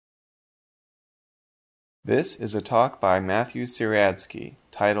This is a talk by Matthew Siradsky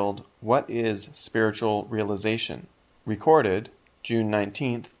titled, What is Spiritual Realization? Recorded June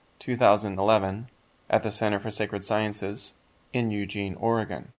 19th, 2011 at the Center for Sacred Sciences in Eugene,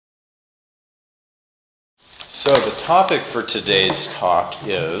 Oregon. So the topic for today's talk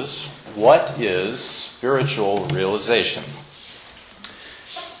is, what is spiritual realization?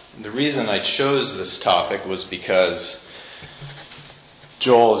 The reason I chose this topic was because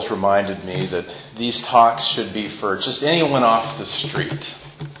Joel has reminded me that these talks should be for just anyone off the street.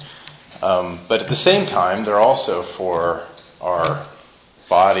 But at the same time, they're also for our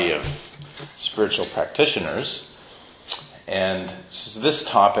body of spiritual practitioners. And so this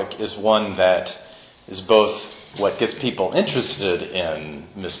topic is one that is both what gets people interested in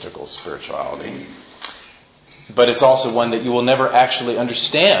mystical spirituality, but it's also one that you will never actually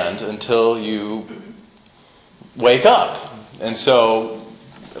understand until you wake up. And so,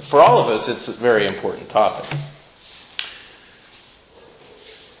 for all of us, it's a very important topic.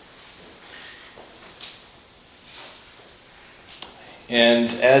 And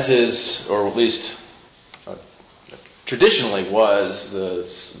as is, or at least traditionally was, the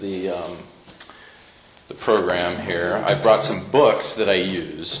program here, I brought some books that I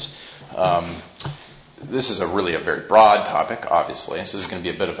used. This is really a very broad topic, obviously, so this is going to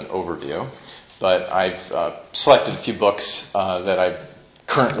be a bit of an overview. But I've selected a few books that I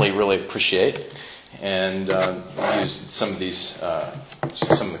currently really appreciate, and used some of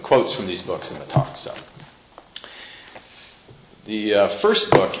the quotes from these books in the talk. So, the first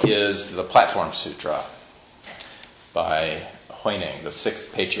book is the Platform Sutra by Huineng, the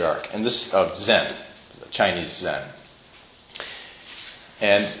sixth patriarch, and this of Zen, Chinese Zen.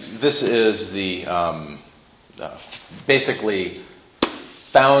 And this is the basically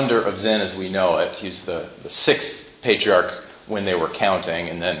founder of Zen as we know it. He's the sixth patriarch when they were counting,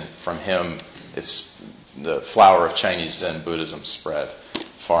 and then from him, it's the flower of Chinese Zen Buddhism spread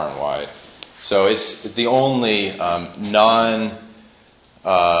far and wide. So it's the only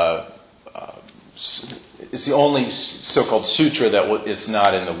it's the only so-called sutra that is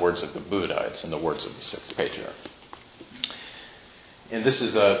not in the words of the Buddha. It's in the words of the sixth patriarch. And this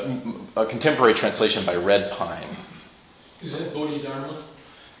is a contemporary translation by Red Pine. Is that Bodhidharma?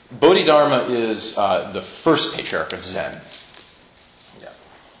 Bodhidharma is the first patriarch of Zen. Yeah.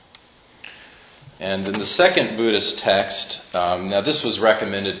 And then the second Buddhist text, now this was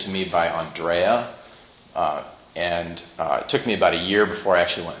recommended to me by Andrea, and it took me about a year before I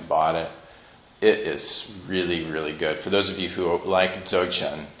actually went and bought it. It is really, really good. For those of you who like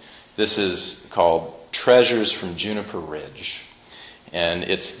Dzogchen, this is called Treasures from Juniper Ridge. And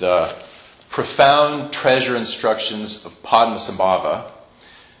it's the profound treasure instructions of Padmasambhava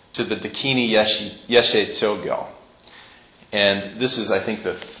to the Dakini Yeshe Tsogyo. And this is, I think,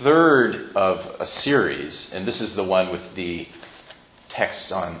 the third of a series, and this is the one with the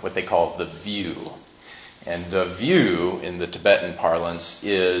text on what they call the view. And the view, in the Tibetan parlance,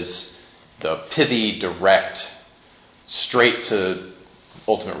 is the pithy, direct, straight to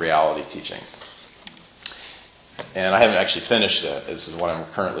ultimate reality teachings. And I haven't actually finished it. This is what I'm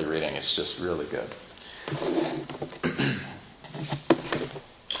currently reading. It's just really good.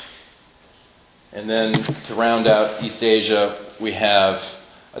 And then to round out East Asia, we have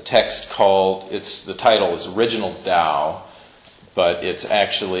a text called, the title is Original Tao, but it's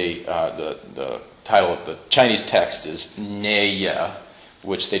actually, the title of the Chinese text is Neya,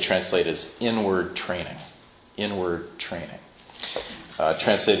 which they translate as Inward Training. Inward Training.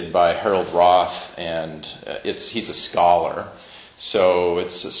 Translated by Harold Roth, and he's a scholar, so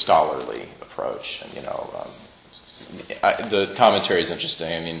it's a scholarly approach. And the commentary is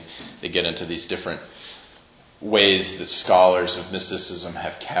interesting. I mean, they get into these different ways that scholars of mysticism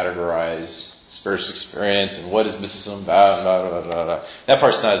have categorized spiritual experience and what is mysticism. Blah, blah, blah, blah, blah. That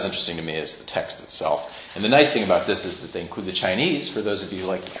part's not as interesting to me as the text itself. And the nice thing about this is that they include the Chinese, for those of you who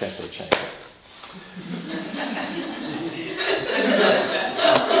like to translate Chinese.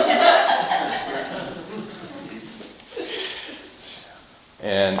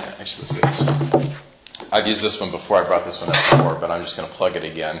 And actually, let's get this one. I've used this one before. I brought this one up before, but I'm just going to plug it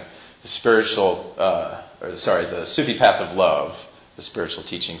again. The Sufi Path of Love, the spiritual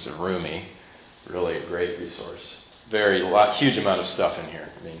teachings of Rumi. Really a great resource. Huge amount of stuff in here.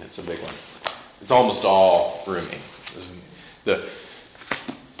 I mean, it's a big one. It's almost all Rumi.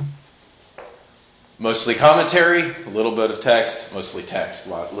 Mostly commentary, a little bit of text, mostly text,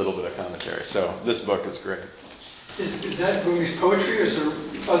 a little bit of commentary. So this book is great. Is that Rumi's poetry, or is there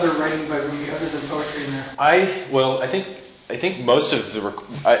other writing by Rumi other than poetry in there? I think most of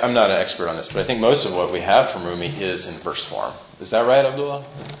I'm not an expert on this, but I think most of what we have from Rumi is in verse form. Is that right, Abdullah?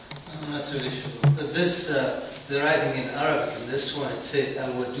 I'm not really sure. But this, the writing in Arabic, in this one, it says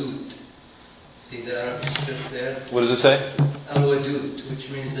Al-Wadud. See the Arabic script there? What does it say? Al-Wadud, which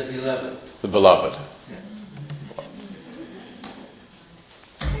means the beloved. The beloved.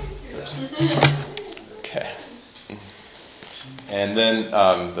 Okay. And then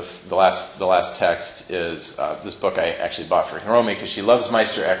the last text is this book I actually bought for Hiromi because she loves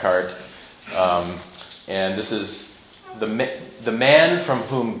Meister Eckhart. And this is the Man from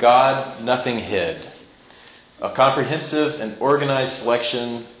Whom God Nothing Hid. A comprehensive and organized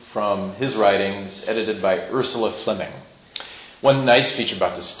selection from his writings, edited by Ursula Fleming. One nice feature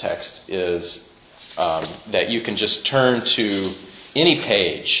about this text is that you can just turn to any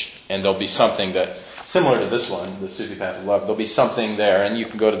page and there'll be something that, similar to this one, the Sufi Path of Love, there'll be something there and you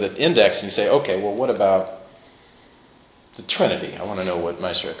can go to the index and you say, okay, well what about the Trinity? I want to know what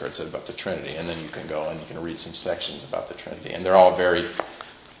Meister Eckhart said about the Trinity. And then you can go and you can read some sections about the Trinity. And they're all very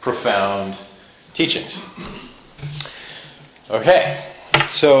profound teachings. Okay,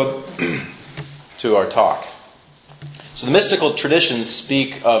 so to our talk. So the mystical traditions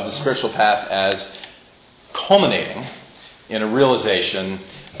speak of the spiritual path as culminating in a realization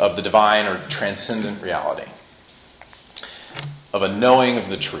of the divine or transcendent reality, of a knowing of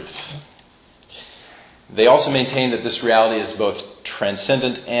the truth. They also maintain that this reality is both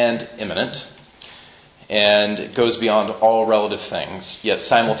transcendent and immanent, and it goes beyond all relative things, yet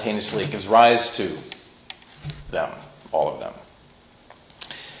simultaneously gives rise to them, all of them.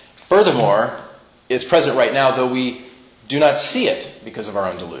 Furthermore, it's present right now, though we do not see it because of our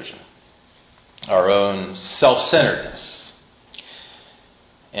own delusion, our own self-centeredness.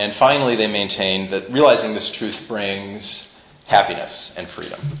 And finally, they maintain that realizing this truth brings happiness and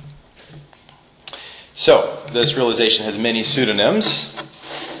freedom. So, this realization has many pseudonyms: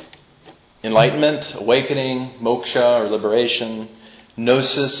 enlightenment, awakening, moksha or liberation,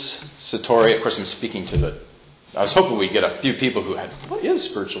 gnosis, satori. Of course, I'm speaking to I was hoping we'd get a few people who had, what is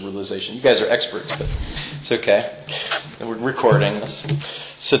spiritual realization? You guys are experts, but it's okay. We're recording this.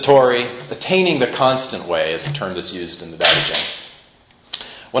 Satori, attaining the constant way, is a term that's used in the Tao Te Ching.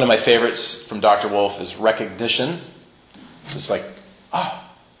 One of my favorites from Dr. Wolf is recognition. It's just like, oh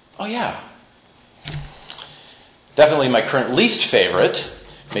yeah. Definitely my current least favorite,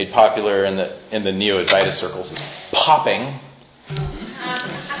 made popular in the Neo-Advaita circles, is popping.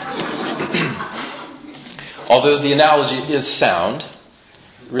 Although the analogy is sound,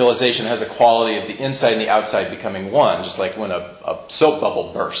 realization has a quality of the inside and the outside becoming one, just like when a soap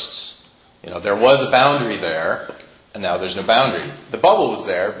bubble bursts. There was a boundary there, and now there's no boundary. The bubble was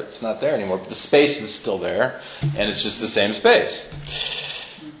there, but it's not there anymore. But the space is still there, and it's just the same space.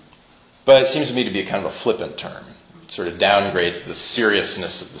 But it seems to me to be a kind of a flippant term. It sort of downgrades the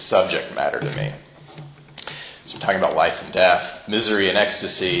seriousness of the subject matter to me. So we're talking about life and death, misery and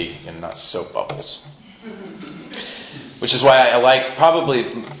ecstasy, and not soap bubbles. Which is why I like,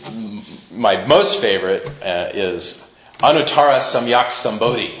 probably my most favorite is Anuttara Samyak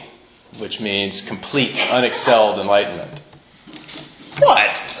Sambodhi, which means complete, unexcelled enlightenment.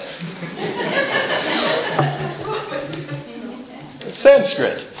 What? It's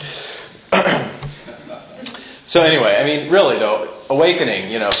Sanskrit. So anyway, really though, awakening,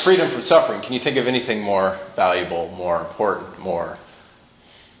 freedom from suffering, can you think of anything more valuable, more important, more,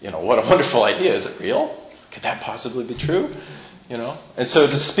 what a wonderful idea. Is it real? Could that possibly be true? And so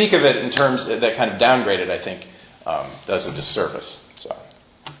to speak of it in terms that kind of downgrade it, I think, does a disservice. So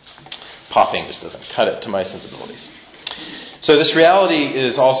popping just doesn't cut it to my sensibilities. So this reality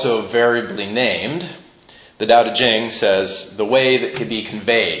is also variably named. The Tao Te Ching says the way that can be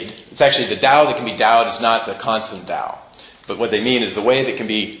conveyed. It's actually the Tao that can be Taoed is not the constant Tao. But what they mean is the way that can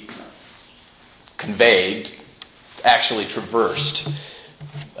be conveyed, actually traversed,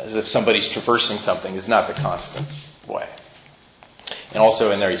 as if somebody's traversing something, is not the constant way. And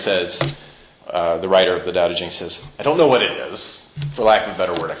also in there he says, the writer of the Tao Te Ching says, I don't know what it is. For lack of a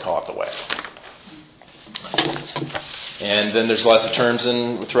better word, I call it the way. And then there's lots of terms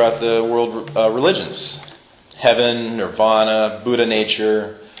throughout the world religions. Heaven, nirvana, Buddha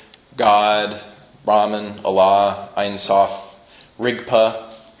nature, God, Brahman, Allah, Ein Sof,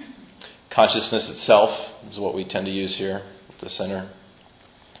 Rigpa, consciousness itself is what we tend to use here at the center.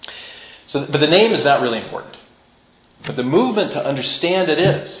 But the name is not really important. But the movement to understand it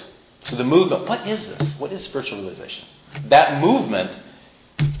is. So the movement, what is this? What is spiritual realization? That movement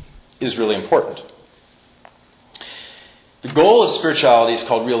is really important. The goal of spirituality is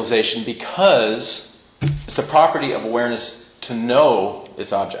called realization because it's the property of awareness to know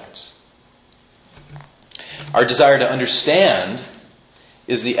its objects. Our desire to understand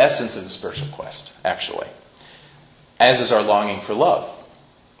is the essence of the spiritual quest, actually, as is our longing for love.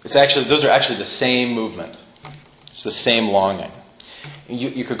 Those are actually the same movement. It's the same longing.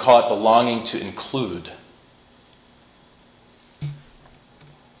 You could call it the longing to include.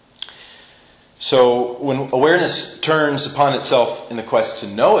 So when awareness turns upon itself in the quest to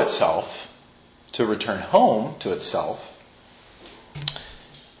know itself, to return home to itself,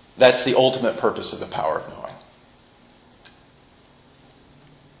 that's the ultimate purpose of the power of knowing.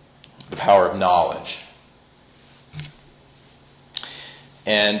 The power of knowledge.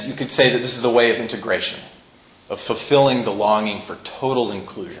 And you could say that this is the way of integration, of fulfilling the longing for total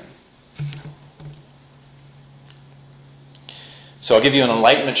inclusion. So I'll give you an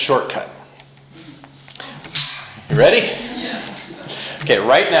enlightenment shortcut. You ready? Yeah. Okay,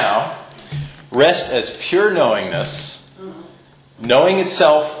 right now, rest as pure knowingness, knowing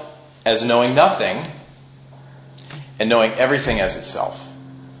itself as knowing nothing, and knowing everything as itself.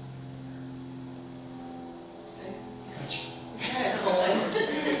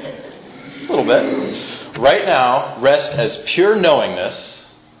 A little bit. Right now, rest as pure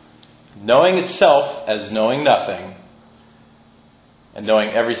knowingness, knowing itself as knowing nothing, and knowing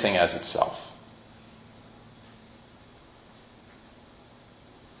everything as itself.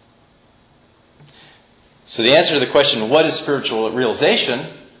 So the answer to the question, what is spiritual realization?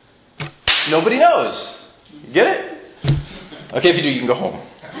 Nobody knows. You get it? Okay, if you do, you can go home.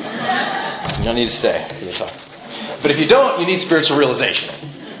 You don't need to stay for the talk. But if you don't, you need spiritual realization.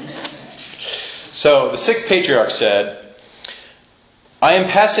 So the sixth patriarch said, I am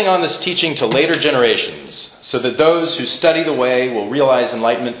passing on this teaching to later generations so that those who study the way will realize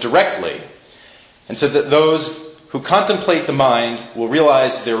enlightenment directly, and so that those who contemplate the mind will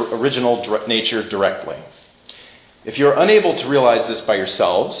realize their original nature directly. If you are unable to realize this by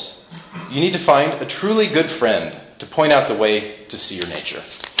yourselves, you need to find a truly good friend to point out the way to see your nature.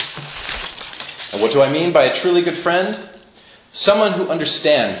 And what do I mean by a truly good friend? Someone who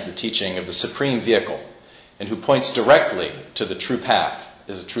understands the teaching of the supreme vehicle and who points directly to the true path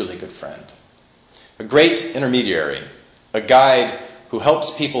is a truly good friend. A great intermediary, a guide who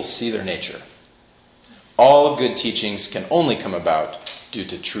helps people see their nature. All good teachings can only come about due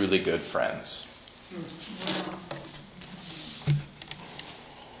to truly good friends.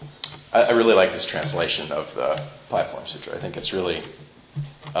 I really like this translation of the Platform Sutra. I think it's really,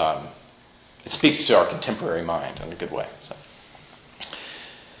 it speaks to our contemporary mind in a good way. So.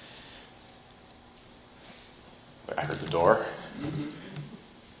 I heard the door.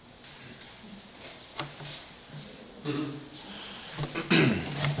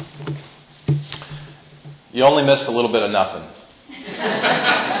 You only missed a little bit of nothing.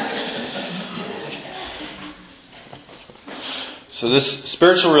 So this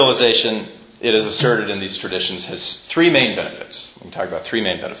spiritual realization, it is asserted in these traditions, has three main benefits. We can talk about three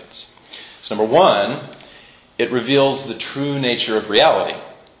main benefits. So number one, it reveals the true nature of reality,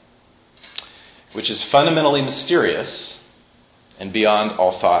 which is fundamentally mysterious and beyond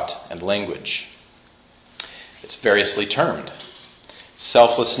all thought and language. It's variously termed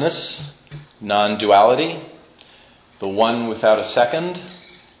selflessness, non-duality, the one without a second,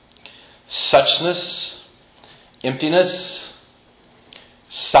 suchness, emptiness,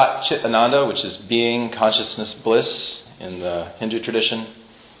 Sat Chit Ananda, which is being, consciousness, bliss in the Hindu tradition,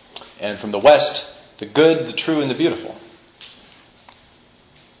 and from the West, the good, the true, and the beautiful.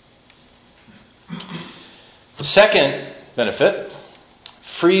 The second benefit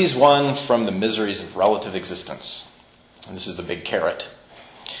frees one from the miseries of relative existence. And this is the big carrot,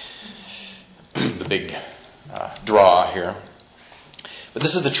 the big draw here. But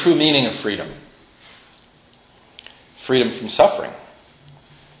this is the true meaning of freedom. Freedom from suffering.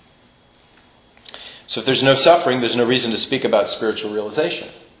 So if there's no suffering, there's no reason to speak about spiritual realization.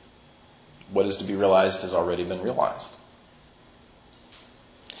 What is to be realized has already been realized.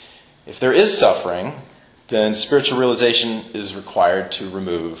 If there is suffering, then spiritual realization is required to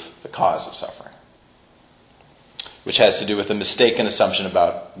remove the cause of suffering, which has to do with a mistaken assumption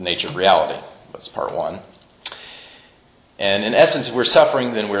about the nature of reality. That's part one. And in essence, if we're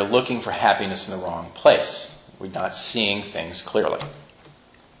suffering, then we're looking for happiness in the wrong place. We're not seeing things clearly.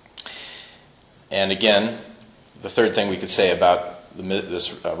 And again, the third thing we could say about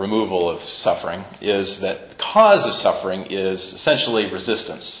this removal of suffering is that the cause of suffering is essentially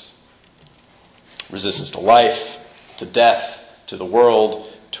resistance. Resistance to life, to death, to the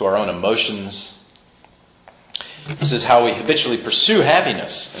world, to our own emotions. This is how we habitually pursue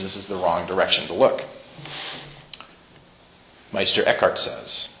happiness, and this is the wrong direction to look. Meister Eckhart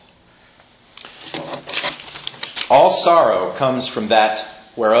says, all sorrow comes from that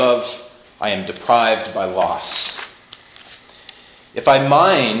whereof I am deprived by loss. If I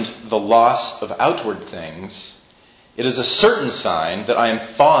mind the loss of outward things, It is a certain sign that I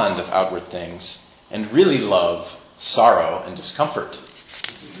am fond of outward things and really love sorrow and discomfort.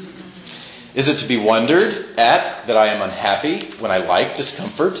 Is it to be wondered at that I am unhappy when I like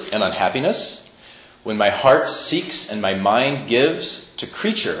discomfort and unhappiness, when my heart seeks and my mind gives to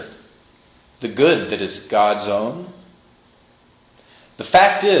creature the good that is God's own? The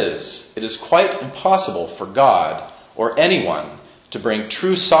fact is, it is quite impossible for God or anyone to bring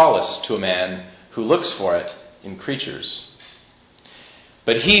true solace to a man who looks for it in creatures.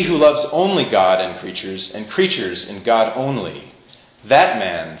 But he who loves only God and creatures in God only, that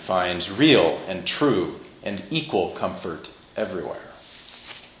man finds real and true and equal comfort everywhere.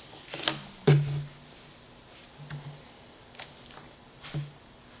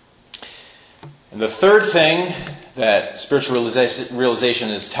 And the third thing that spiritual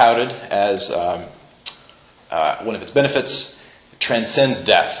realization is touted as one of its benefits, it transcends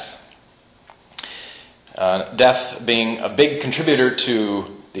death. Death being a big contributor to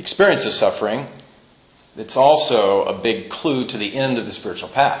the experience of suffering, it's also a big clue to the end of the spiritual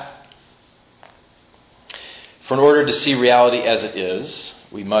path. For in order to see reality as it is,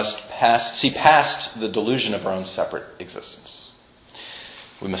 we must see past the delusion of our own separate existence.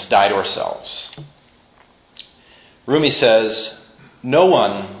 We must die to ourselves. Rumi says, no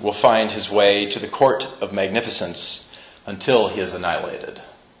one will find his way to the court of magnificence until he is annihilated.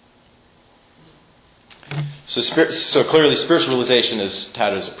 So clearly spiritual realization is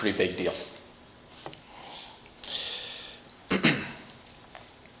touted as a pretty big deal.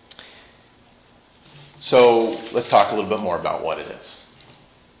 So let's talk a little bit more about what it is.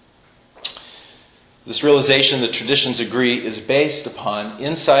 This realization, the traditions agree, is based upon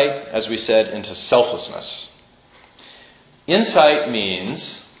insight, as we said, into selflessness. Insight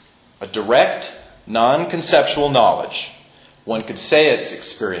means a direct, non-conceptual knowledge. One could say it's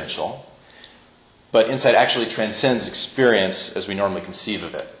experiential, but insight actually transcends experience as we normally conceive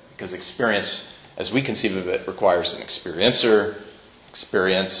of it, because experience, as we conceive of it, requires an experiencer,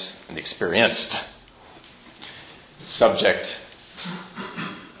 experience, and experienced. Subject,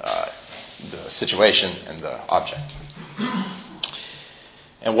 the situation, and the object.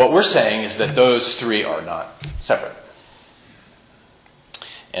 And what we're saying is that those three are not separate.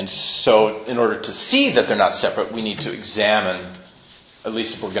 And so in order to see that they're not separate, we need to examine, at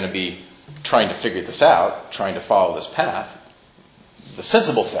least if we're going to be trying to figure this out, trying to follow this path, the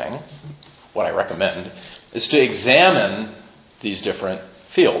sensible thing, what I recommend, is to examine these different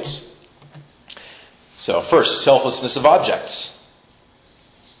fields. So first, selflessness of objects.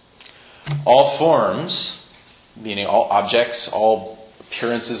 All forms, meaning all objects, all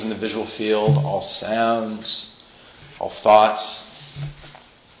appearances in the visual field, all sounds, all thoughts,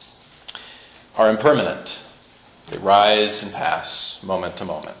 are impermanent. They rise and pass moment to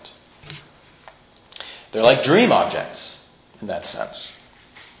moment. They're like dream objects in that sense.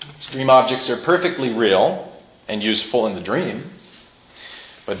 Dream objects are perfectly real and useful in the dream,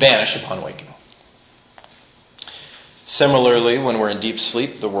 but vanish upon waking. Similarly, when we're in deep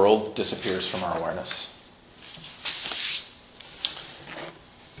sleep, the world disappears from our awareness.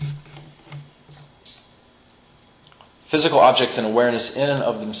 Physical objects and awareness in and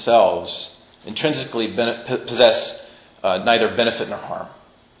of themselves intrinsically possess neither benefit nor harm.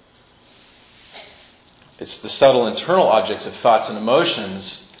 It's the subtle internal objects of thoughts and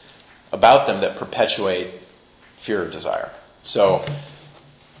emotions about them that perpetuate fear or desire. So,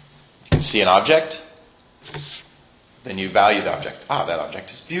 you can see an object, then you value the object. That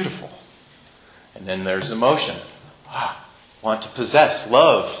object is beautiful. And then there's emotion. Want to possess,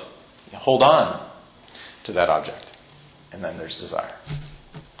 love, hold on to that object. And then there's desire.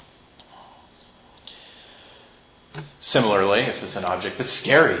 Similarly, if it's an object that's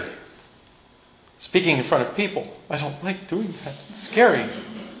scary, speaking in front of people, I don't like doing that. It's scary.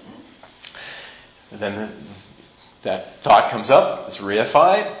 And then that thought comes up, it's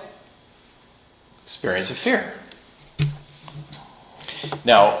reified, experience of fear.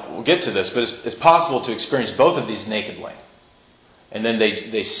 Now, we'll get to this, but it's possible to experience both of these nakedly. And then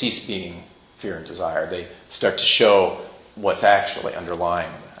they cease being fear and desire. They start to show what's actually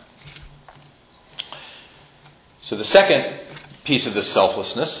underlying that. So the second piece of this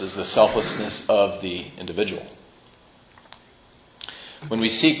selflessness is the selflessness of the individual. When we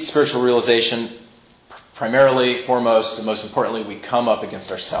seek spiritual realization, primarily, foremost, and most importantly, we come up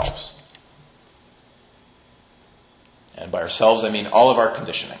against ourselves. And by ourselves, I mean all of our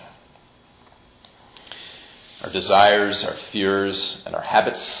conditioning. Our desires, our fears, and our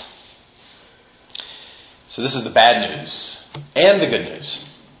habits. So this is the bad news and the good news.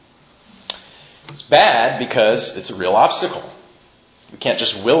 It's bad because it's a real obstacle. We can't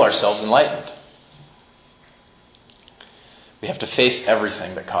just will ourselves enlightened. We have to face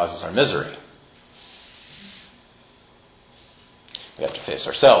everything that causes our misery. We have to face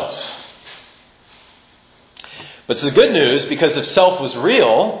ourselves. But it's the good news, because if self was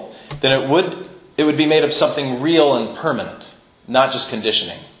real, then it would be made of something real and permanent, not just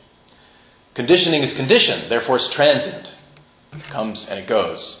conditioning. Conditioning is conditioned, therefore it's transient. It comes and it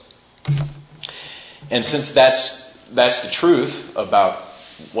goes. And since that's the truth about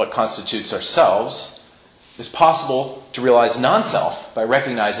what constitutes ourselves, it's possible to realize non-self by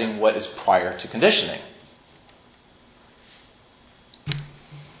recognizing what is prior to conditioning.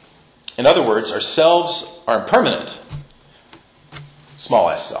 In other words, ourselves are impermanent, small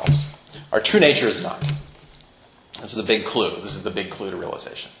s selves. Our true nature is not. This is a big clue. This is the big clue to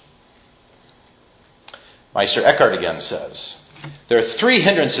realization. Meister Eckhart again says, there are 3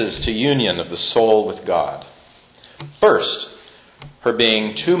 hindrances to union of the soul with God. First, her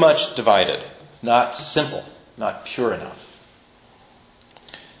being too much divided, not simple, not pure enough.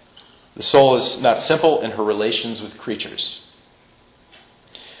 The soul is not simple in her relations with creatures.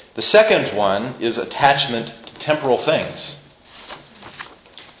 The second one is attachment to temporal things,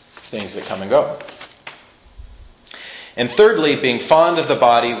 things that come and go. And thirdly, being fond of the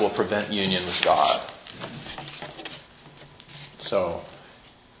body will prevent union with God. So,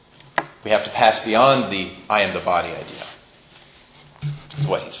 we have to pass beyond the I am the body idea, is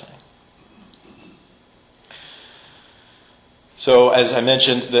what he's saying. So, as I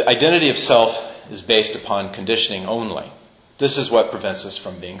mentioned, the identity of self is based upon conditioning only. This is what prevents us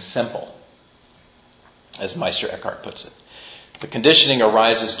from being simple, as Meister Eckhart puts it. The conditioning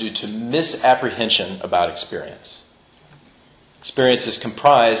arises due to misapprehension about experience. Experience is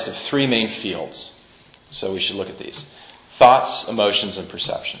comprised of 3 main fields, so we should look at these. Thoughts, emotions, and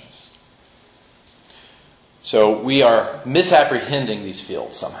perceptions. So we are misapprehending these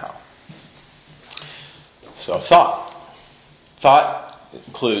fields somehow. So thought. Thought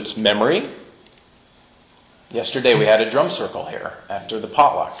includes memory. Yesterday we had a drum circle here after the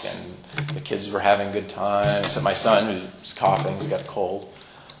potluck, and the kids were having a good time, except my son who's coughing, he's got a cold.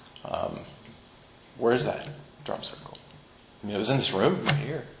 Where is that drum circle? I mean, it was in this room, right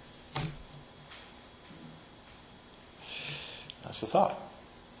here. That's the thought.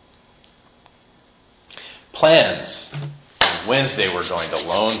 Plans. On Wednesday we're going to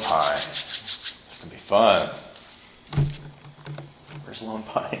Lone Pine. It's going to be fun. Where's Lone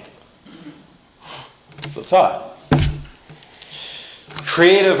Pine? That's the thought.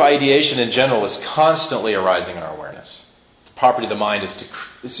 Creative ideation in general is constantly arising in our awareness. The property of the mind is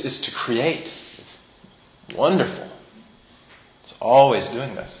to create. It's wonderful. It's always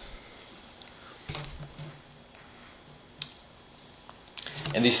doing this.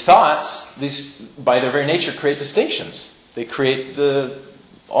 And these thoughts, by their very nature, create distinctions. They create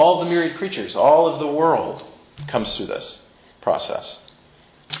all the myriad creatures, all of the world comes through this process.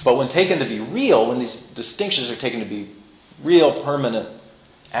 But when taken to be real, when these distinctions are taken to be real, permanent,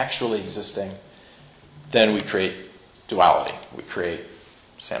 actually existing, then we create duality. We create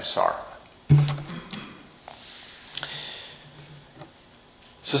samsara.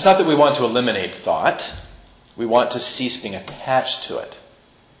 So it's not that we want to eliminate thought. We want to cease being attached to it.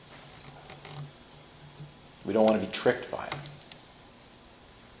 We don't want to be tricked by it.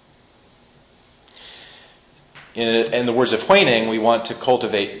 In the words of Huining, we want to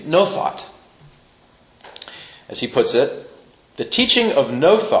cultivate no thought. As he puts it, the teaching of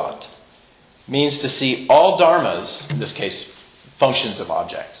no thought means to see all dharmas, in this case, functions of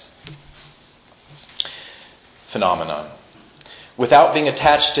objects, phenomenon, without being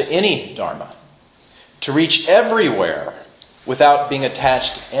attached to any dharma. To reach everywhere without being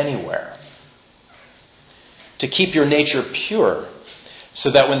attached anywhere. To keep your nature pure,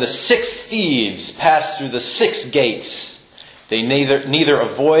 so that when the 6 thieves pass through the 6 gates, they neither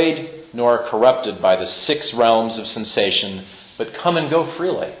avoid nor are corrupted by the 6 realms of sensation, but come and go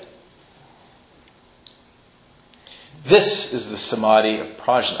freely. This is the samadhi of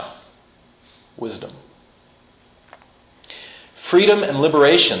prajna, wisdom. Freedom and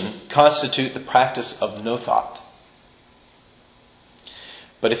liberation constitute the practice of no thought.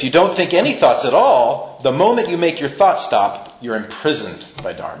 But if you don't think any thoughts at all, the moment you make your thought stop, you're imprisoned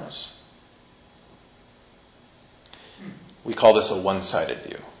by dharmas. We call this a one-sided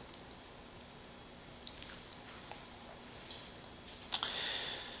view.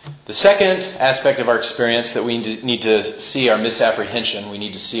 The second aspect of our experience that we need to see our misapprehension, we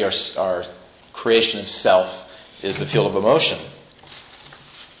need to see our creation of self, is the field of emotion.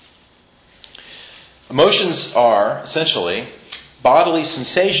 Emotions are, essentially, bodily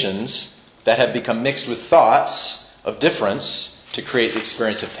sensations that have become mixed with thoughts of difference to create the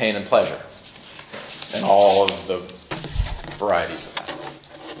experience of pain and pleasure. And all of the varieties of that.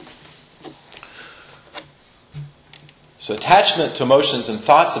 So attachment to emotions and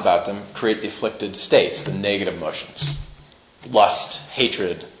thoughts about them create the afflicted states, the negative emotions. Lust,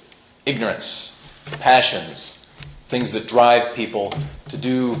 hatred, ignorance, passions, things that drive people to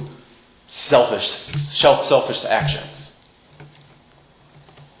do selfish actions.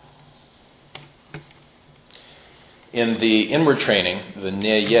 In the inward training, the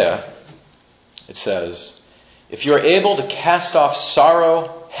Nye, it says, if you are able to cast off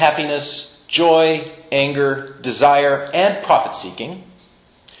sorrow, happiness, joy, anger, desire, and profit-seeking,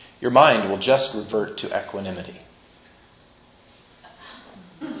 your mind will just revert to equanimity.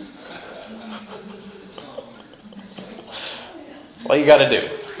 That's all you got to do.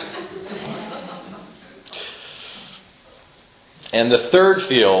 And the third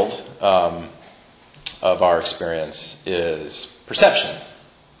field of our experience is perception.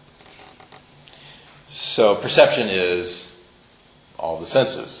 So perception is all the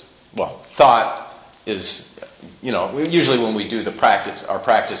senses. Well, thought is, usually when we do our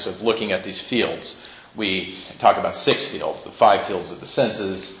practice of looking at these fields, we talk about 6 fields, the 5 fields of the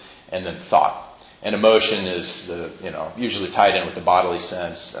senses, and then thought. And emotion is usually tied in with the bodily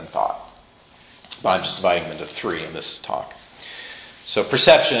sense and thought. But I'm just dividing them into 3 in this talk. So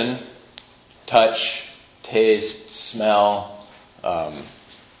perception, touch, taste, smell,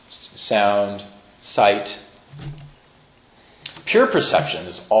 sound, sight. Pure perception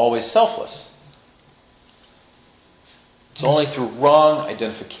is always selfless. It's only through wrong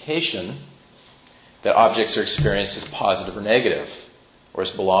identification that objects are experienced as positive or negative, or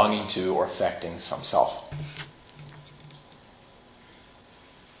as belonging to or affecting some self.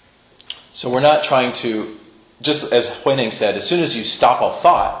 So we're not trying to, just as Huineng said, as soon as you stop all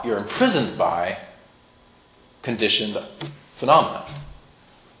thought, you're imprisoned by conditioned phenomena.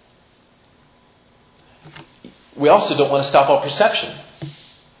 We also don't want to stop all perception.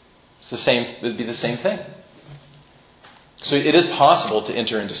 It would be the same thing. So it is possible to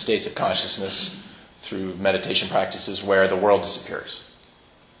enter into states of consciousness through meditation practices where the world disappears.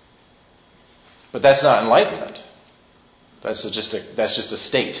 But that's not enlightenment. That's just a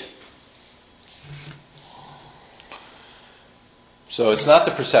state. So it's not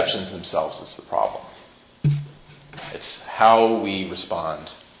the perceptions themselves that's the problem. It's how we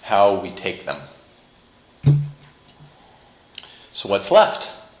respond, how we take them. So what's left?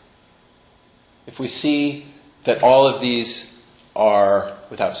 If we see that all of these are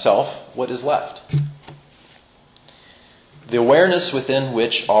without self, what is left? The awareness within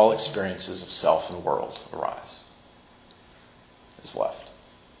which all experiences of self and world arise is left.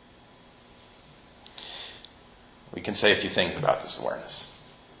 We can say a few things about this awareness.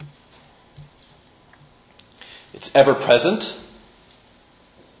 It's ever present.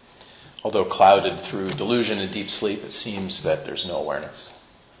 Although clouded through delusion and deep sleep, it seems that there's no awareness.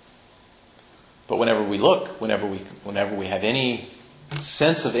 But whenever we look, whenever we have any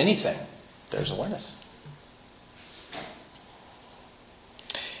sense of anything, there's awareness.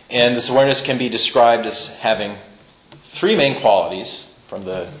 And this awareness can be described as having 3 main qualities from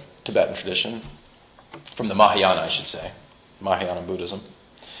the Tibetan tradition, from the Mahayana, I should say, Mahayana Buddhism.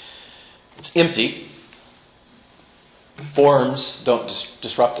 It's empty. Forms don't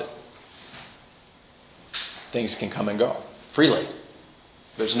disrupt it. Things can come and go freely.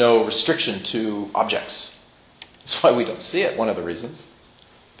 There's no restriction to objects. That's why we don't see it, one of the reasons.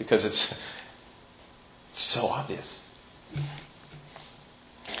 Because it's so obvious.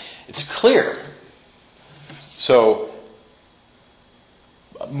 It's clear. So,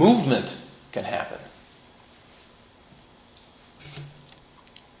 movement can happen.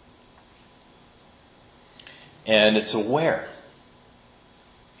 And it's aware.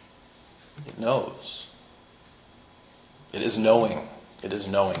 It knows. It is knowing. It is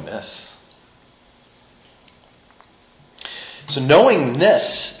knowingness. So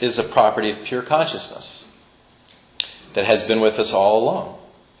knowingness is a property of pure consciousness that has been with us all along.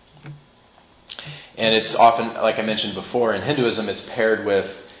 And it's often, like I mentioned before, in Hinduism, it's paired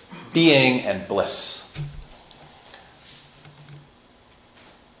with being and bliss.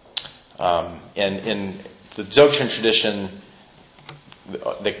 And in the Dzogchen tradition,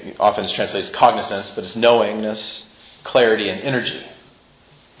 often it's translated as cognizance, but it's knowingness, clarity, and energy.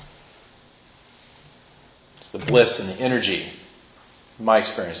 So the bliss and the energy, in my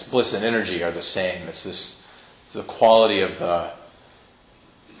experience, bliss and energy are the same. It's the quality of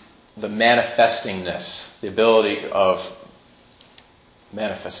the manifestingness, the ability of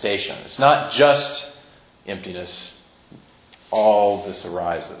manifestation. It's not just emptiness. All this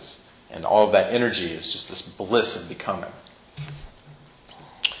arises. And all of that energy is just this bliss of becoming.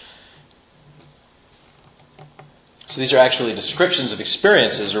 So these are actually descriptions of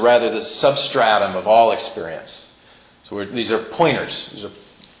experiences, or rather the substratum of all experience. So these are pointers. These are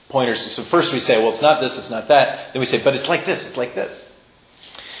pointers. So first we say, well, it's not this, it's not that. Then we say, but it's like this, it's like this.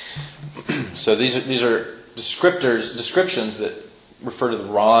 So these are descriptions that refer to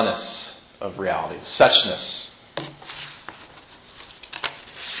the rawness of reality, the suchness.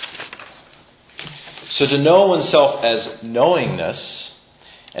 So to know oneself as knowingness,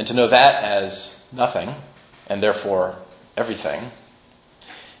 and to know that as nothing, and therefore everything,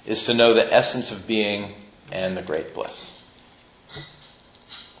 is to know the essence of being and the great bliss.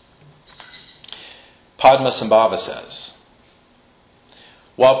 Padmasambhava says,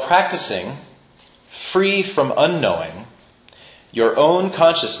 while practicing free from unknowing, your own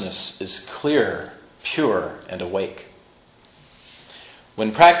consciousness is clear, pure, and awake.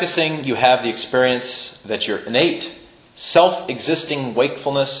 When practicing, you have the experience that your innate, self-existing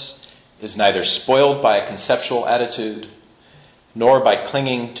wakefulness is neither spoiled by a conceptual attitude, nor by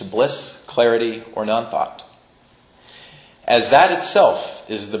clinging to bliss, clarity, or non-thought. As that itself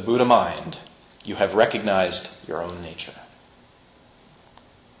is the Buddha mind, you have recognized your own nature.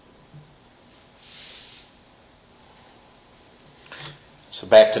 So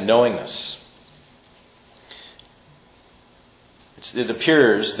back to knowingness. It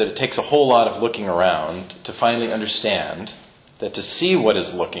appears that it takes a whole lot of looking around to finally understand that to see what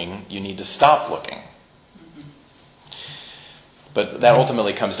is looking, you need to stop looking. But that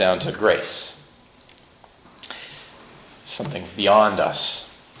ultimately comes down to grace. Something beyond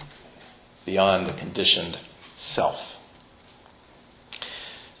us, beyond the conditioned self.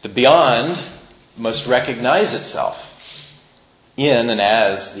 The beyond must recognize itself in and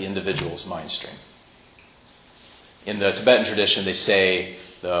as the individual's mind stream. In the Tibetan tradition, they say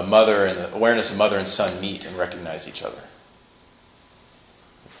the mother and the awareness of mother and son meet and recognize each other.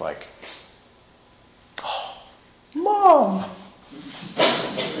 It's like, oh, Mom!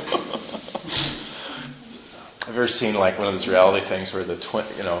 I've ever seen like one of those reality things where the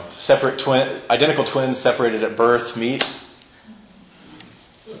identical twins separated at birth meet.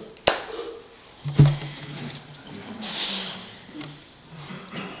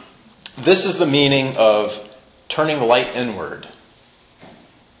 This is the meaning of turning the light inward.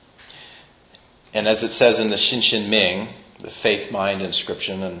 And as it says in the Shinshin Ming, the faith mind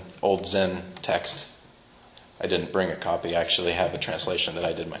inscription and old Zen text, I didn't bring a copy, I actually have a translation that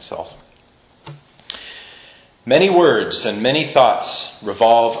I did myself. Many words and many thoughts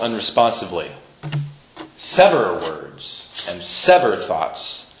revolve unresponsively. Sever words and sever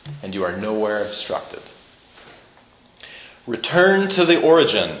thoughts, and you are nowhere obstructed. Return to the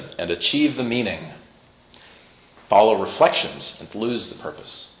origin and achieve the meaning. Follow reflections and lose the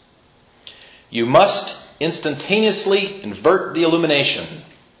purpose. You must instantaneously invert the illumination,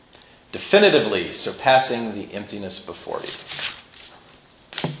 definitively surpassing the emptiness before you.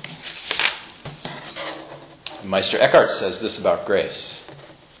 Meister Eckhart says this about grace.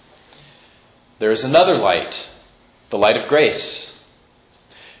 There is another light, the light of grace,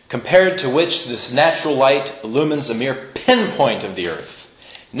 compared to which this natural light illumines a mere pinpoint of the earth,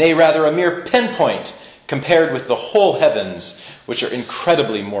 nay, rather a mere pinpoint compared with the whole heavens, which are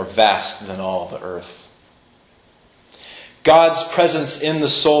incredibly more vast than all the earth. God's presence in the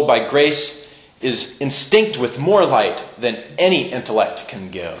soul by grace is instinct with more light than any intellect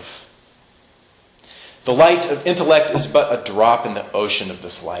can give. The light of intellect is but a drop in the ocean of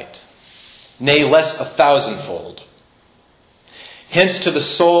this light, nay, less 1,000-fold. Hence to the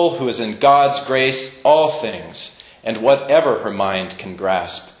soul who is in God's grace, all things, and whatever her mind can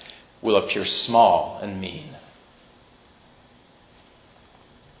grasp, will appear small and mean.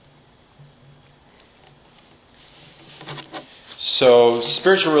 So,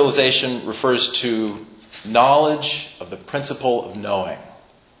 spiritual realization refers to knowledge of the principle of knowing.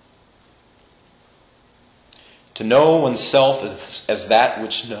 To know oneself as that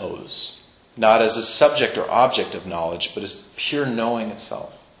which knows, not as a subject or object of knowledge, but as pure knowing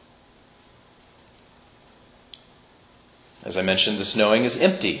itself. As I mentioned, this knowing is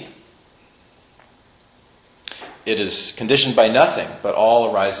empty. It is conditioned by nothing, but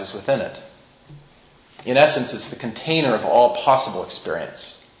all arises within it. In essence, it's the container of all possible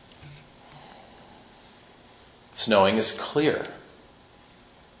experience. This knowing is clear.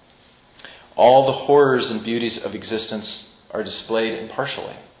 All the horrors and beauties of existence are displayed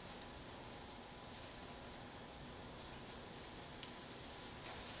impartially.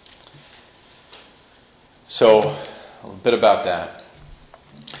 So, a bit about that.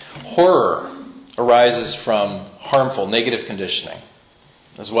 Horror arises from harmful, negative conditioning,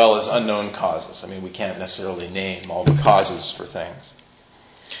 as well as unknown causes. I mean, we can't necessarily name all the causes for things.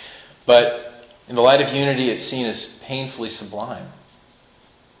 But In the light of unity, it's seen as painfully sublime.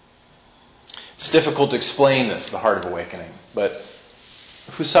 It's difficult to explain this, the heart of awakening, but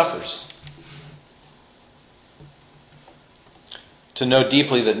who suffers? To know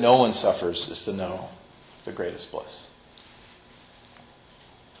deeply that no one suffers is to know the greatest bliss.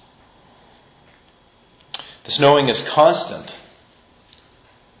 This knowing is constant.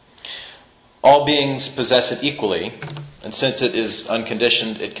 All beings possess it equally, and since it is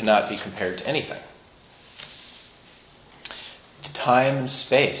unconditioned, it cannot be compared to anything. Time and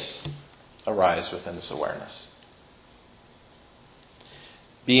space arise within this awareness.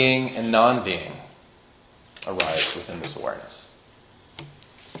 Being and non-being arise within this awareness.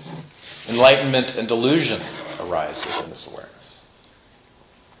 Enlightenment and delusion arise within this awareness.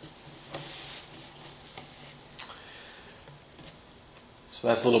 So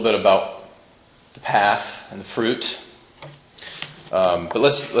that's a little bit about the path and the fruit. But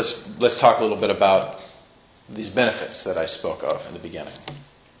let's talk a little bit about these benefits that I spoke of in the beginning.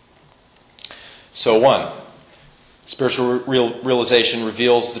 So 1, spiritual realization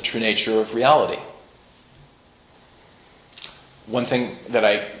reveals the true nature of reality. One thing that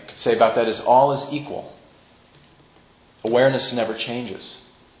I could say about that is all is equal. Awareness never changes.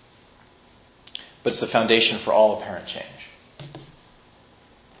 But it's the foundation for all apparent change.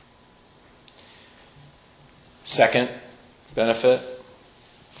 Second benefit,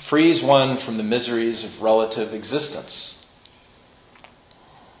 frees one from the miseries of relative existence.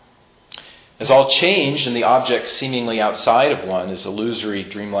 As all change in the object seemingly outside of one is illusory,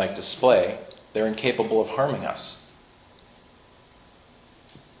 dreamlike display, they're incapable of harming us.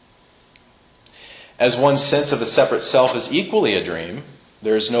 As one's sense of a separate self is equally a dream,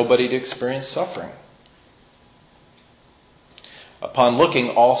 there is nobody to experience suffering. Upon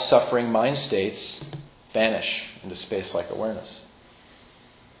looking, all suffering mind states vanish into space-like awareness.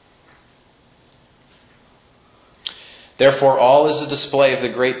 Therefore, all is a display of the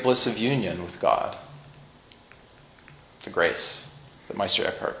great bliss of union with God, the grace that Meister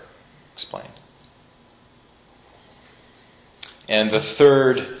Eckhart explained. And the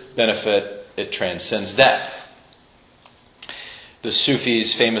third benefit, it transcends death. The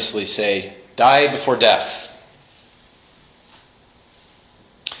Sufis famously say, die before death.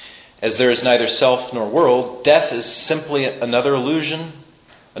 As there is neither self nor world, death is simply another illusion,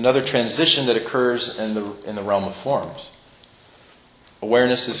 another transition that occurs in the realm of forms.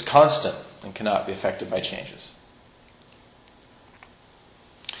 Awareness is constant and cannot be affected by changes.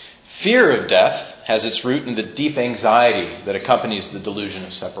 Fear of death has its root in the deep anxiety that accompanies the delusion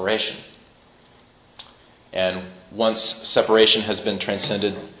of separation. And once separation has been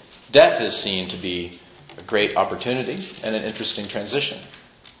transcended, death is seen to be a great opportunity and an interesting transition.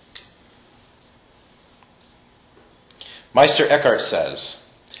 Meister Eckhart says,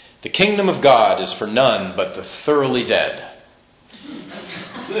 the kingdom of God is for none but the thoroughly dead.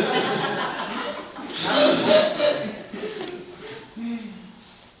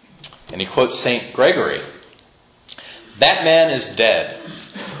 And he quotes St. Gregory, that man is dead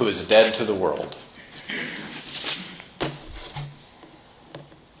who is dead to the world.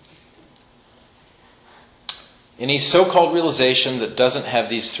 Any so-called realization that doesn't have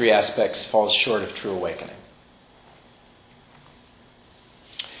these three aspects falls short of true awakening.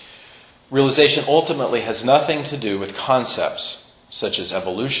 Realization ultimately has nothing to do with concepts such as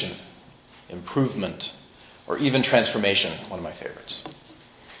evolution, improvement, or even transformation, one of my favorites.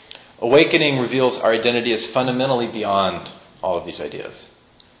 Awakening reveals our identity as fundamentally beyond all of these ideas.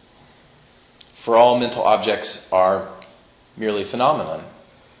 For all mental objects are merely phenomenon.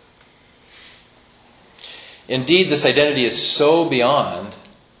 Indeed, this identity is so beyond,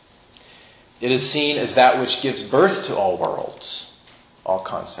 it is seen as that which gives birth to all worlds, all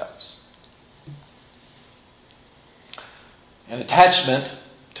concepts. And attachment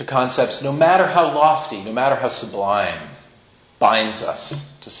to concepts, no matter how lofty, no matter how sublime, binds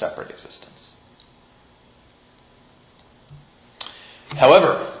us to separate existence.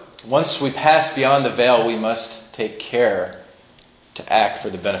 However, once we pass beyond the veil, we must take care to act for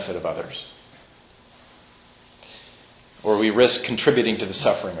the benefit of others, or we risk contributing to the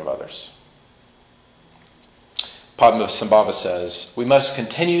suffering of others. Padmasambhava says, we must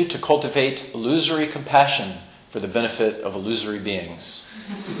continue to cultivate illusory compassion for the benefit of illusory beings.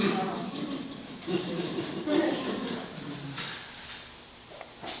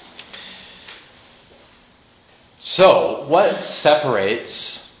 So, what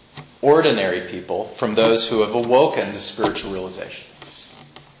separates ordinary people from those who have awoken to spiritual realization?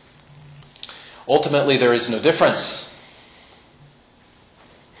 Ultimately, there is no difference.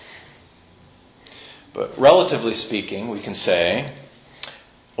 But relatively speaking, we can say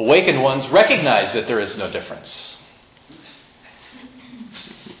Awakened ones recognize that there is no difference.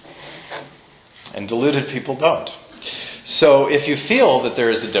 And deluded people don't. So if you feel that there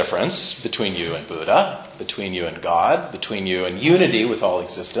is a difference between you and Buddha, between you and God, between you and unity with all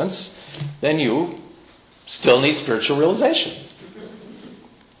existence, then you still need spiritual realization.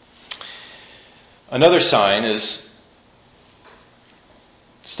 Another sign is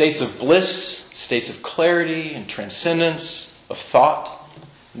states of bliss, states of clarity and transcendence, of thought,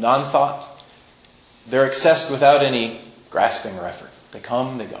 non-thought. They're accessed without any grasping or effort. They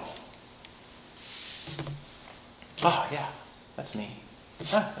come, they go. Ah, yeah, that's me.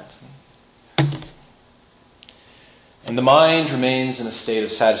 Ah, that's me. And the mind remains in a state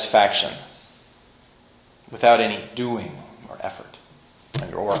of satisfaction without any doing or effort on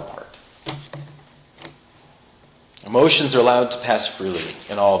your part. Emotions are allowed to pass freely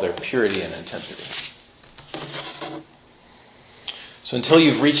in all their purity and intensity. So until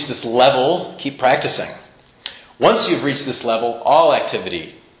you've reached this level, keep practicing. Once you've reached this level, all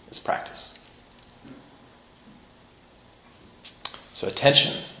activity is practice. So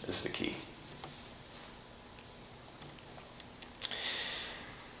attention is the key.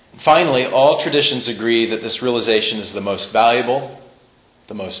 And finally, all traditions agree that this realization is the most valuable,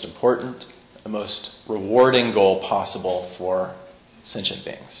 the most important, the most rewarding goal possible for sentient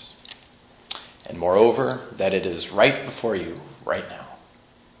beings. And moreover, that it is right before you, right now.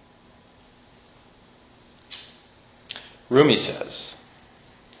 Rumi says,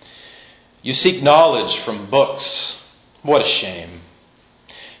 "You seek knowledge from books. What a shame.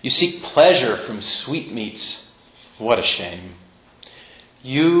 You seek pleasure from sweetmeats. What a shame.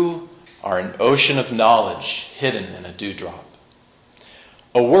 You are an ocean of knowledge hidden in a dewdrop.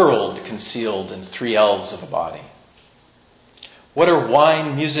 A world concealed in 3 ells of a body. What are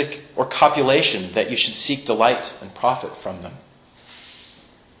wine, music, or copulation that you should seek delight and profit from them?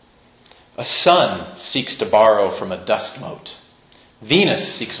 A sun seeks to borrow from a dust mote.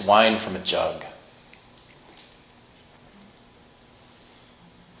 Venus seeks wine from a jug.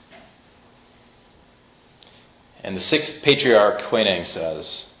 And the 6th patriarch, Huineng,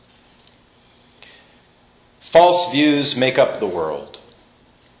 says, "False views make up the world.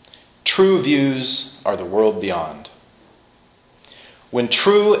 True views are the world beyond. When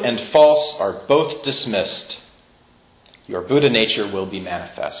true and false are both dismissed, your Buddha nature will be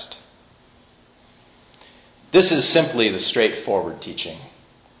manifest." This is simply the straightforward teaching,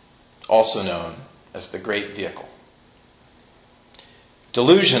 also known as the Great Vehicle.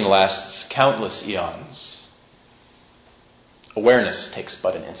 Delusion lasts countless eons. Awareness takes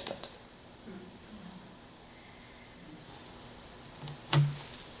but an instant.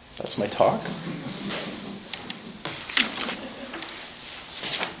 That's my talk.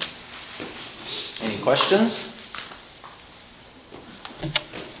 Any questions?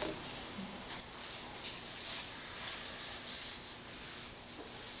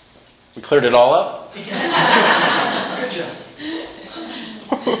 We cleared it all up? Good job.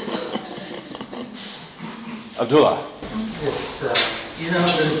 Abdullah. Yes,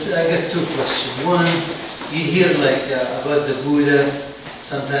 I got 2 questions. One, you hear about the Buddha,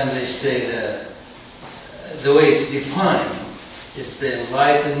 sometimes they say the way it's defined is the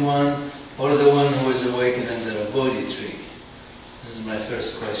enlightened one or the one who is awakened under a Bodhi tree. This is my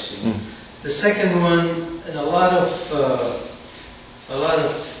first question. The second one, and a lot of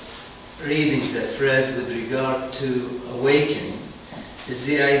readings I've read with regard to awakening, is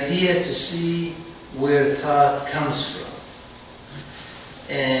the idea to see where thought comes from.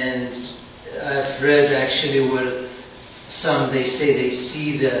 And I've read actually where they say they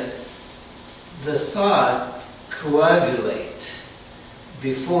see the thought coagulate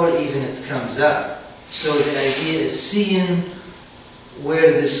before even it comes up. So the idea is seeing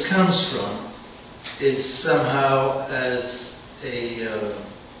where this comes from is somehow as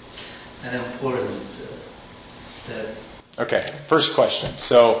an important step. Okay, first question.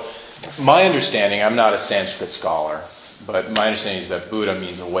 So, my understanding, I'm not a Sanskrit scholar, but my understanding is that Buddha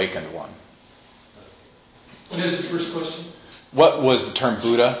means awakened one. What is the first question? What was the term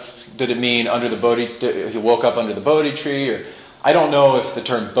Buddha? Did it mean under the Bodhi? He woke up under the Bodhi tree, or I don't know if the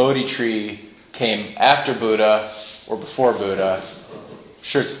term Bodhi tree came after Buddha or before Buddha. I'm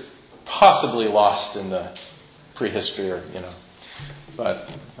sure it's possibly lost in the prehistory, but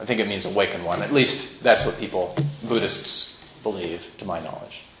I think it means awakened one. At least that's what Buddhists believe, to my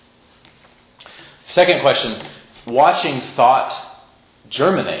knowledge. Second question, watching thought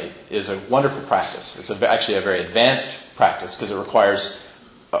germinate is a wonderful practice. It's actually a very advanced practice because it requires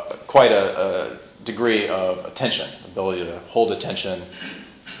quite a degree of attention, ability to hold attention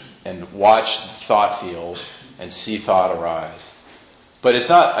and watch the thought field and see thought arise. But it's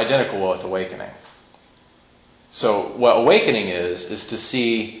not identical with awakening. So what awakening is to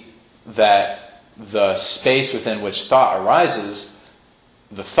see that the space within which thought arises,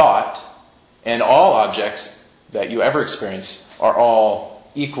 the thought, and all objects that you ever experience are all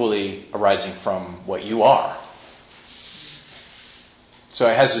equally arising from what you are. So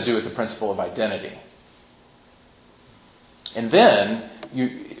it has to do with the principle of identity. And then,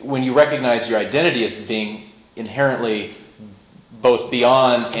 when you recognize your identity as being inherently both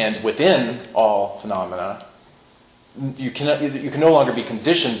beyond and within all phenomena, you can no longer be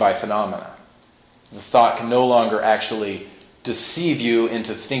conditioned by phenomena. The thought can no longer actually deceive you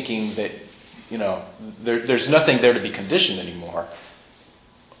into thinking that, there's nothing there to be conditioned anymore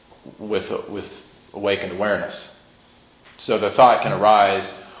with awakened awareness. So the thought can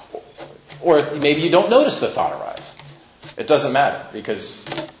arise, or maybe you don't notice the thought arise. It doesn't matter, because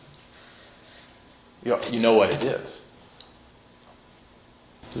you know what it is.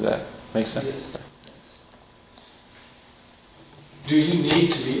 Does that make sense? Do you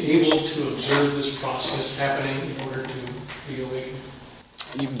need to be able to observe this process happening in order to be awakened?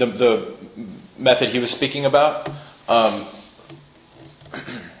 The method he was speaking about?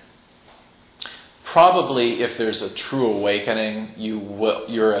 Probably if there's a true awakening,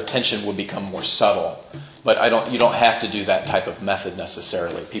 your attention will become more subtle. But you don't have to do that type of method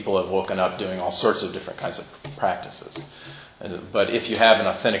necessarily. People have woken up doing all sorts of different kinds of practices. But if you have an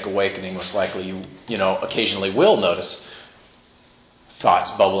authentic awakening, most likely you occasionally will notice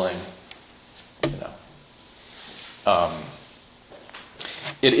thoughts bubbling.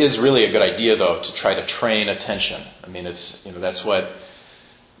 It is really a good idea, though, to try to train attention. I mean, that's what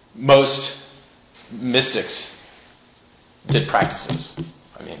most mystics did practices.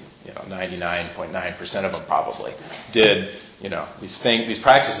 I mean, 99.9% of them probably did, these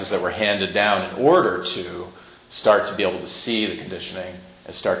practices that were handed down in order to start to be able to see the conditioning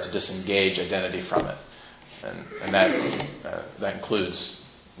and start to disengage identity from it. And that includes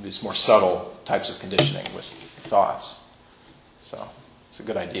these more subtle types of conditioning with thoughts. So it's a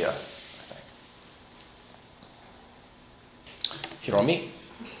good idea, I think. Hiromi?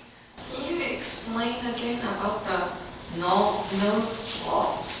 Can you explain again about the no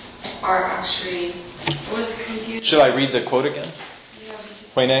thoughts are actually, it was confused. Should I read the quote again? Yeah,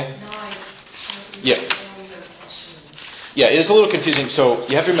 because Hui Neng? now I Yeah. understand the question. Yeah, it is a little confusing. So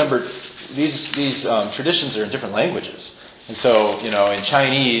you have to remember, these traditions are in different languages. And so, in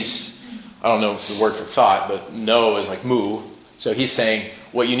Chinese, I don't know the word for thought, but no is like mu. So he's saying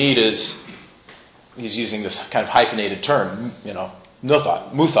what you need is, he's using this kind of hyphenated term, no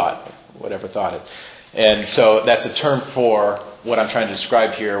thought, mu thought, whatever thought is. And so that's a term for what I'm trying to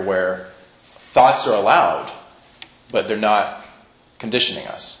describe here, where thoughts are allowed, but they're not conditioning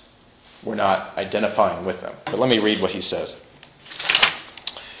us. We're not identifying with them. But let me read what he says,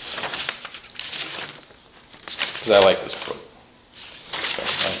 because I like this quote.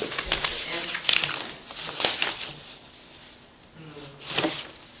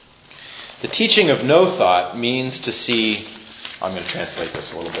 The teaching of no thought means to see, I'm going to translate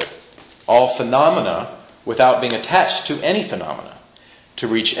this a little bit, all phenomena without being attached to any phenomena, to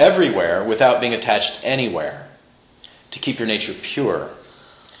reach everywhere without being attached anywhere, to keep your nature pure,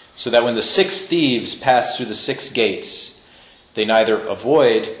 so that when the 6 thieves pass through the 6 gates, they neither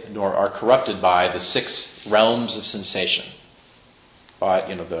avoid nor are corrupted by the 6 realms of sensation, by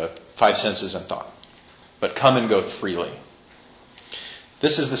the 5 senses and thought, but come and go freely.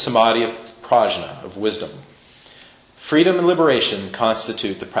 This is the samadhi of prajna, of wisdom. Freedom and liberation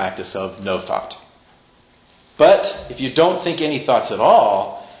constitute the practice of no thought. But if you don't think any thoughts at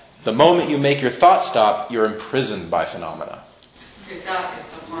all, the moment you make your thought stop, you're imprisoned by phenomena. Okay, that is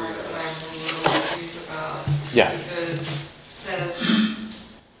the part that I'm a little confused about. Yeah. Because it says,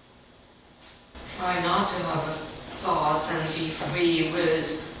 try not to have thoughts and be free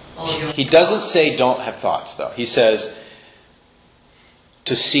with all your He doesn't say don't have thoughts, though. He says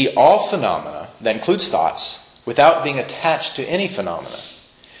to see all phenomena, that includes thoughts, without being attached to any phenomena,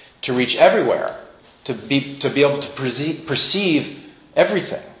 to reach everywhere, to be able to perceive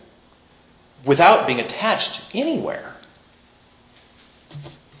everything without being attached anywhere.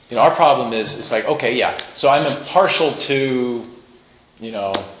 Our problem is, it's like, okay, yeah, so I'm impartial to,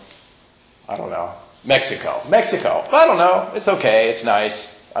 I don't know, Mexico. I don't know, it's okay, it's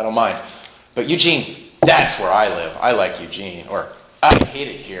nice, I don't mind. But Eugene, that's where I live. I like Eugene. Or, I hate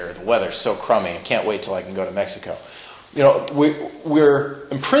it here. The weather's so crummy. I can't wait till I can go to Mexico. We're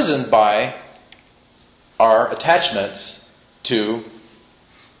imprisoned by our attachments to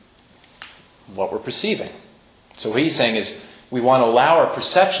what we're perceiving. So what he's saying is we want to allow our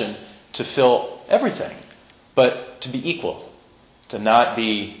perception to fill everything, but to be equal, To not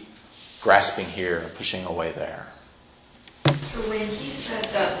be grasping here and pushing away there. So when he said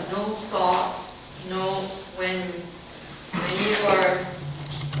that no thoughts, when you are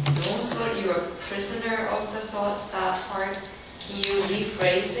no thought, you are prisoner of the thoughts, that part, can you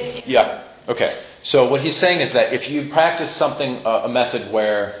rephrase it? Yeah. Okay. So what he's saying is that if you practice something, a method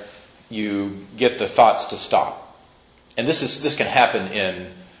where you get the thoughts to stop, and this can happen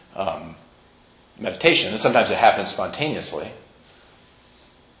in meditation, and sometimes it happens spontaneously.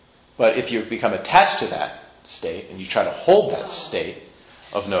 But if you become attached to that state and you try to hold that state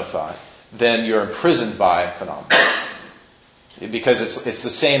of no thought, then you're imprisoned by phenomena. Because it's the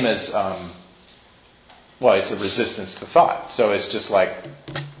same as, it's a resistance to thought. So it's just like,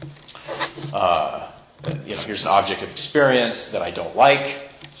 here's an object of experience that I don't like,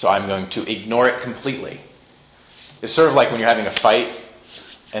 so I'm going to ignore it completely. It's sort of like when you're having a fight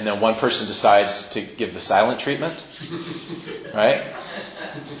and then one person decides to give the silent treatment, right?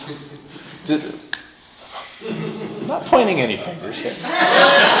 I'm not pointing any fingers here.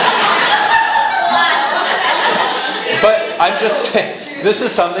 But I'm just saying, this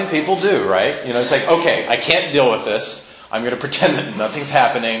is something people do, right? It's like, okay, I can't deal with this. I'm going to pretend that nothing's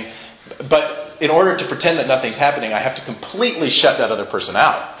happening. But in order to pretend that nothing's happening, I have to completely shut that other person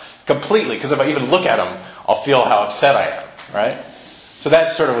out. Completely. Because if I even look at them, I'll feel how upset I am, right? So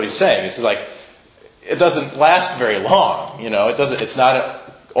that's sort of what he's saying. It's like, it doesn't last very long. It's not an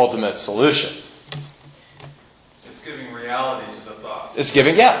ultimate solution. It's giving reality to the thoughts. It's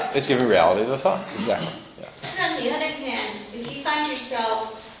giving reality to the thoughts. Exactly. Yeah. And on the other hand, if you find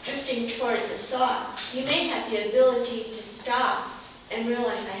yourself drifting towards a thought, you may have the ability to stop and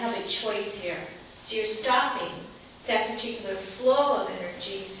realize I have a choice here. So you're stopping that particular flow of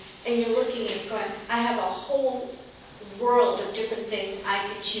energy and you're looking and going, I have a whole world of different things I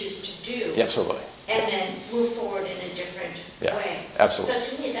could choose to do. Yeah, absolutely. And then move forward in a different way. Absolutely.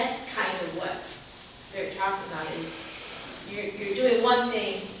 So to me, that's kind of what they're talking about is you're doing one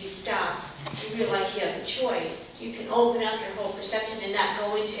thing, you stop, you realize you have a choice. You can open up your whole perception and not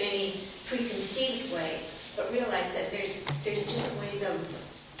go into any preconceived way, but realize that there's different ways of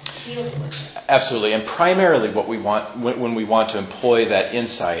dealing with it. Absolutely. And primarily what we want, when we want to employ that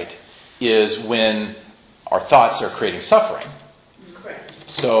insight, is when our thoughts are creating suffering. Correct.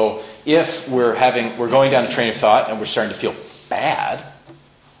 So if we're going down a train of thought and we're starting to feel bad,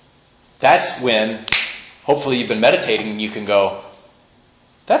 that's when hopefully you've been meditating and you can go,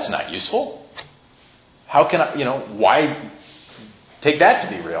 that's not useful. How can I, why take that to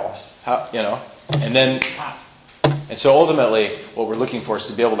be real? And then, and so ultimately what we're looking for is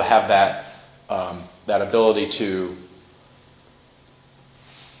to be able to have that ability to,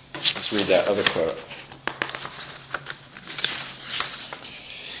 let's read that other quote.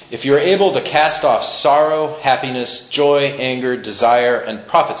 If you are able to cast off sorrow, happiness, joy, anger, desire, and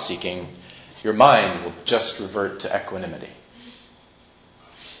profit-seeking, your mind will just revert to equanimity.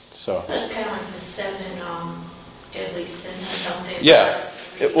 So that's kind of like the 7 deadly sins or something. Yeah.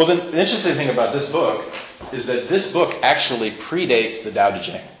 Well, the interesting thing about this book is that this book actually predates the Tao Te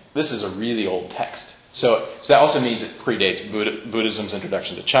Ching. This is a really old text. So that also means it predates Buddhism's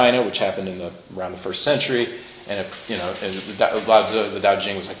introduction to China, which happened around the 1st century. And a lot of the Tao Te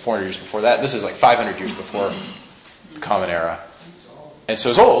Ching was like 400 years before that. This is like 500 years before the Common Era. And so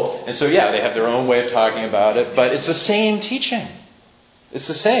it's old. And so, they have their own way of talking about it. But it's the same teaching. It's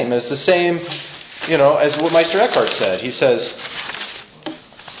the same. It's the same, as what Meister Eckhart said. He says, that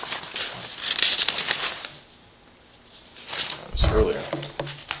was earlier.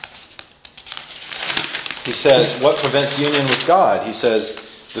 He says, what prevents union with God? He says,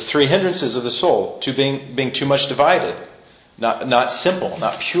 the 3 hindrances of the soul, being too much divided, not simple,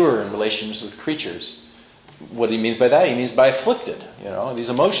 not pure in relations with creatures. What he means by that? He means by afflicted, these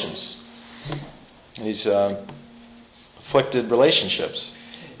emotions, these afflicted relationships,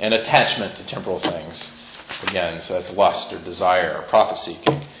 and attachment to temporal things. Again, so that's lust or desire or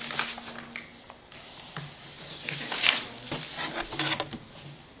profit-seeking.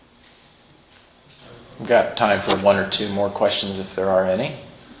 We've got time for 1 or 2 more questions if there are any.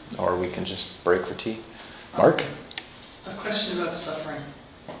 Or we can just break for tea. Mark? A question about suffering.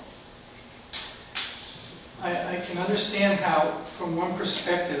 I can understand how, from one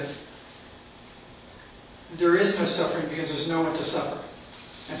perspective, there is no suffering because there's no one to suffer.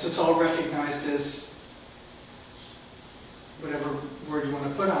 And so it's all recognized as whatever word you want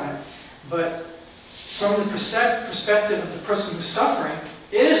to put on it. But from the perspective of the person who's suffering,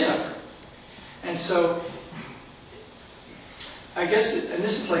 it is suffering. And so I guess, and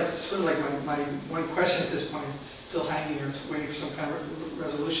this is sort of like my one question at this point, still hanging or waiting for some kind of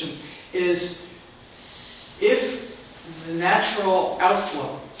resolution, is if the natural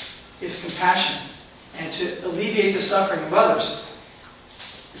outflow is compassion and to alleviate the suffering of others,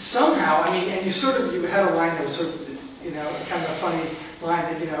 somehow, I mean, and you had a line that was sort of, kind of a funny line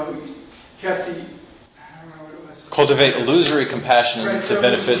that, you have to, I don't remember what it was. Cultivate illusory compassion Right, to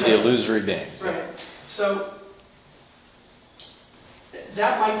benefit the illusory beings. Right. So,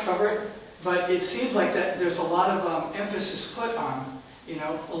 that might cover it, but it seems like that there's a lot of emphasis put on,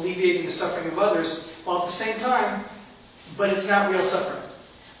 alleviating the suffering of others, while at the same time, but it's not real suffering.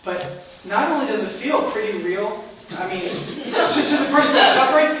 But not only does it feel pretty real, I mean, to the person who's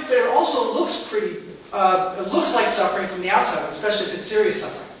suffering, but it also looks it looks like suffering from the outside, especially if it's serious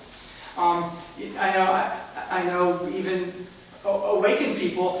suffering. I know even awakened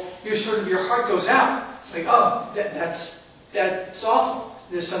people, your heart goes out. It's like, oh, that's awful.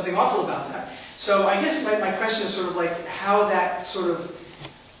 There's something awful about that. So I guess my question is sort of like how that sort of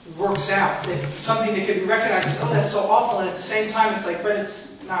works out. That something that can be recognized as, oh, that's so awful, and at the same time it's like, but it's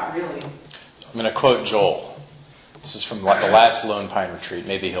not really. I'm going to quote Joel. This is from the last Lone Pine Retreat.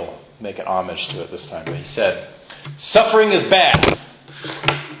 Maybe he'll make an homage to it this time. But he said, "Suffering is bad."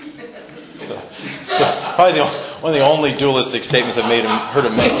 So probably one of the only dualistic statements I've heard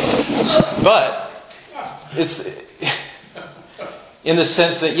him make. But it's in the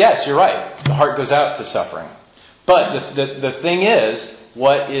sense that, yes, you're right. The heart goes out to suffering. But the thing is,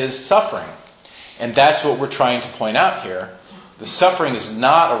 what is suffering? And that's what we're trying to point out here. The suffering is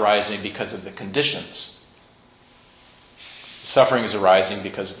not arising because of the conditions. Suffering is arising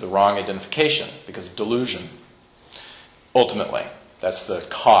because of the wrong identification, because of delusion. Ultimately, that's the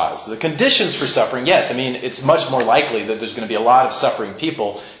cause. The conditions for suffering, yes, I mean, it's much more likely that there's going to be a lot of suffering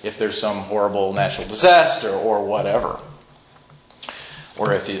people if there's some horrible natural disaster or whatever.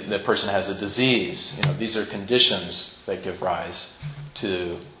 Or if the person has a disease. These are conditions that give rise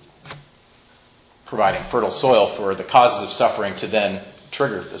to providing fertile soil for the causes of suffering to then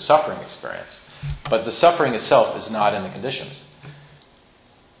trigger the suffering experience. But the suffering itself is not in the conditions.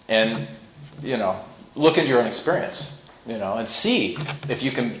 And, look at your own experience, and see if you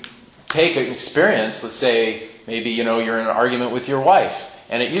can take an experience, let's say, maybe, you're in an argument with your wife,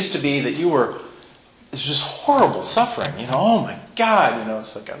 and it used to be that it's just horrible suffering, oh my God,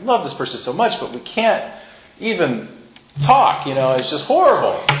 it's like, I love this person so much, but we can't even talk, it's just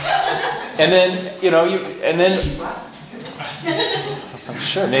horrible. And then, I'm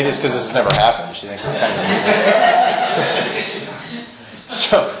sure. Maybe it's because this has never happened. She thinks it's kind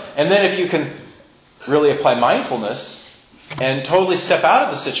of and then if you can really apply mindfulness and totally step out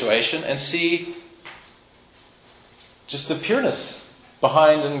of the situation and see just the pureness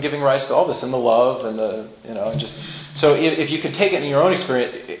behind and giving rise to all this, and the love and the and just so if you can take it in your own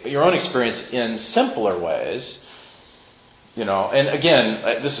experience in simpler ways, and again,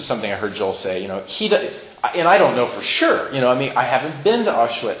 this is something I heard Joel say. And I don't know for sure. I haven't been to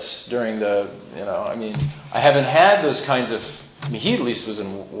Auschwitz during the, I haven't had those kinds of, he at least was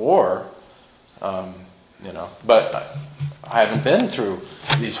in war, but I haven't been through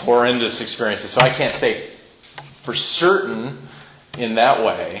these horrendous experiences. So I can't say for certain in that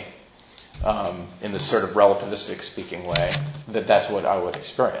way, in this sort of relativistic speaking way, that that's what I would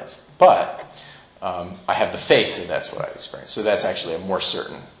experience. But I have the faith that that's what I would experience. So that's actually a more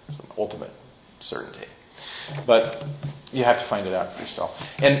certain, ultimate certainty. But you have to find it out for yourself.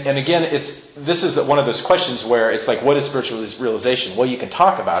 And again, this is one of those questions where it's like, what is spiritual realization? Well, you can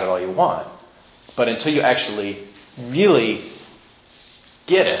talk about it all you want, but until you actually really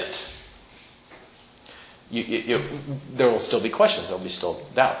get it, there will still be questions. There will be still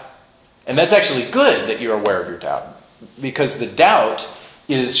doubt. And that's actually good that you're aware of your doubt, because the doubt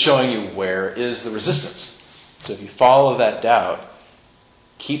is showing you where is the resistance. So if you follow that doubt,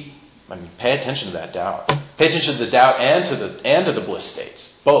 pay attention to that doubt. Pay attention to the doubt and to the bliss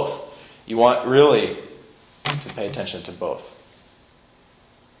states. Both. You want really to pay attention to both.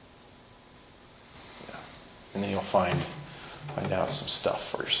 Yeah. And then you'll find out some stuff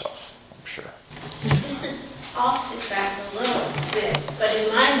for yourself, I'm sure. This is off the track a little bit, but in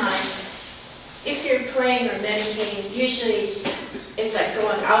my mind, if you're praying or meditating, usually it's like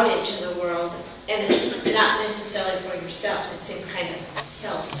going out into the world, and it's not necessarily for yourself. It seems kind of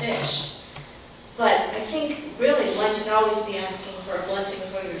selfish. But I think really one should always be asking for a blessing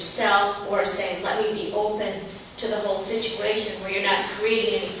for yourself, or saying, let me be open to the whole situation, where you're not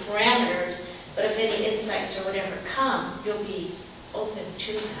creating any parameters, but if any insights or whatever come, you'll be open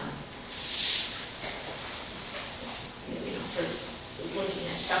to them. For looking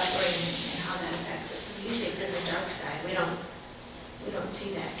at suffering and how that affects us, because usually it's in the dark side. We don't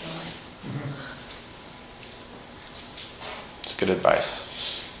see that going. It's good advice.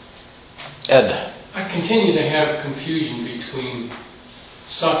 Ed. I continue to have confusion between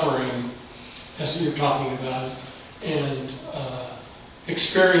suffering, as you're talking about, and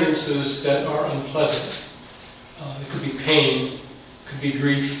experiences that are unpleasant. It could be pain, could be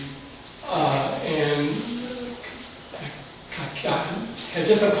grief, and I have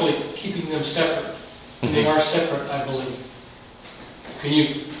difficulty keeping them separate. And they are separate, I believe. Can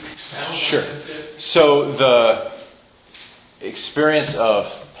you expound Sure. on that a bit? So the experience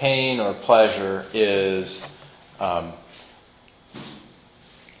of pain or pleasure is,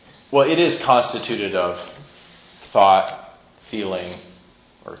 it is constituted of thought, feeling,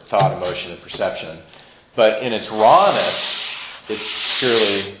 or thought, emotion, and perception. But in its rawness, it's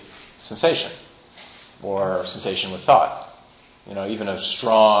purely sensation, or sensation with thought. Even a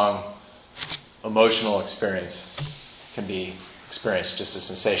strong emotional experience can be experienced just as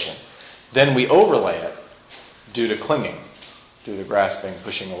sensation. Then we overlay it due to clinging, due to grasping,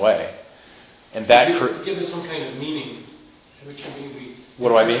 pushing away. And that give it some kind of meaning. Is that what you mean? What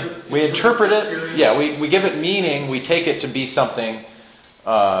do I mean? We interpret it. Yeah, we give it meaning. We take it to be something,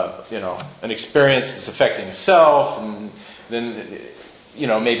 an experience that's affecting the self. And then,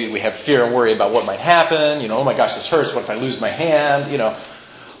 maybe we have fear and worry about what might happen. Oh my gosh, this hurts. What if I lose my hand?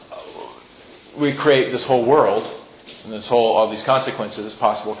 We create this whole world and all these consequences,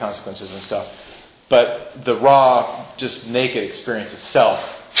 possible consequences and stuff. But the raw, just naked experience itself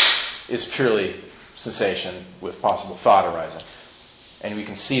is purely sensation with possible thought arising. And we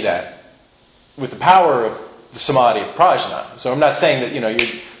can see that with the power of the samadhi of prajna. So I'm not saying that,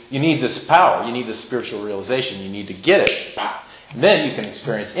 you need this power, you need this spiritual realization, you need to get it. And then you can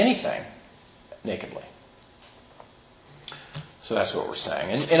experience anything nakedly. So that's what we're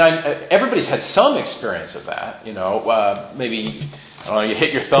saying. And everybody's had some experience of that. Maybe, you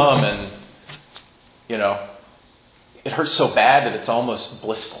hit your thumb and, it hurts so bad that it's almost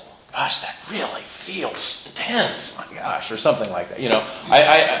blissful. Gosh, that really feels tense. My gosh, or something like that.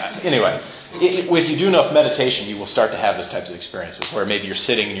 Anyway, if you do enough meditation, you will start to have those types of experiences where maybe you're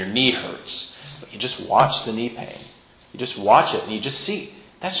sitting and your knee hurts. But you just watch the knee pain. You just watch it and you just see.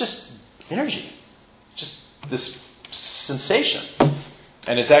 That's just energy. It's just this sensation.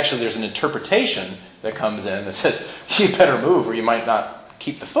 And it's actually, there's an interpretation that comes in that says, you better move or you might not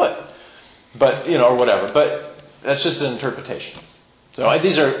keep the foot. But, or whatever. But that's just an interpretation. So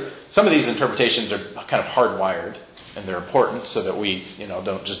some of these interpretations are kind of hardwired, and they're important so that we,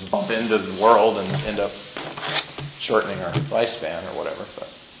 don't just bump into the world and end up shortening our lifespan or whatever. But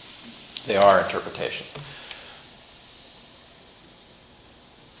they are interpretation.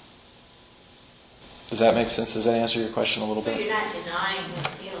 Does that make sense? Does that answer your question a little So bit? you're not denying your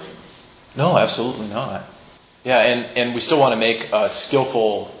feelings. No, absolutely not. Yeah, and we still want to make a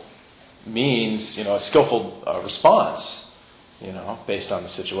skillful means, a skillful response, based on the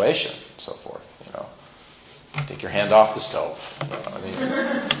situation and so forth, Take your hand off the stove.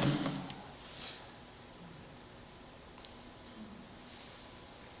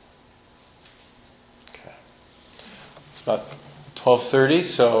 Okay. It's about 12:30,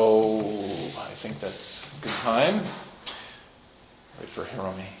 so I think that's a good time. Wait for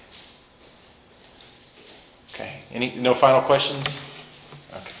Hiromi. Okay. No final questions?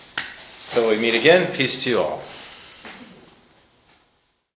 Okay. So we meet again. Peace to you all.